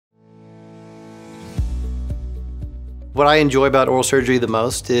What I enjoy about oral surgery the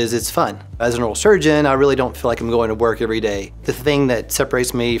most is it's fun. As an oral surgeon, I really don't feel like I'm going to work every day. The thing that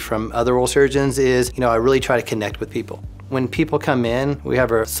separates me from other oral surgeons is, I really try to connect with people. When people come in, we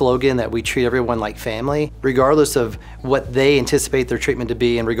have a slogan that we treat everyone like family, regardless of what they anticipate their treatment to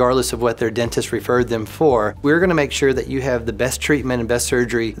be and regardless of what their dentist referred them for. We're going to make sure that you have the best treatment and best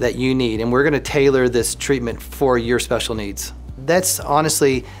surgery that you need, and we're going to tailor this treatment for your special needs. That's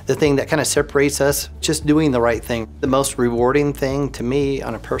honestly the thing that kind of separates us, just doing the right thing. The most rewarding thing to me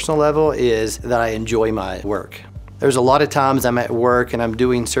on a personal level is that I enjoy my work. There's a lot of times I'm at work and I'm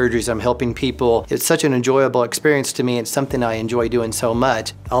doing surgeries, I'm helping people. It's such an enjoyable experience to me. It's something I enjoy doing so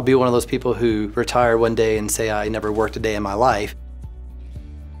much. I'll be one of those people who retire one day and say I never worked a day in my life.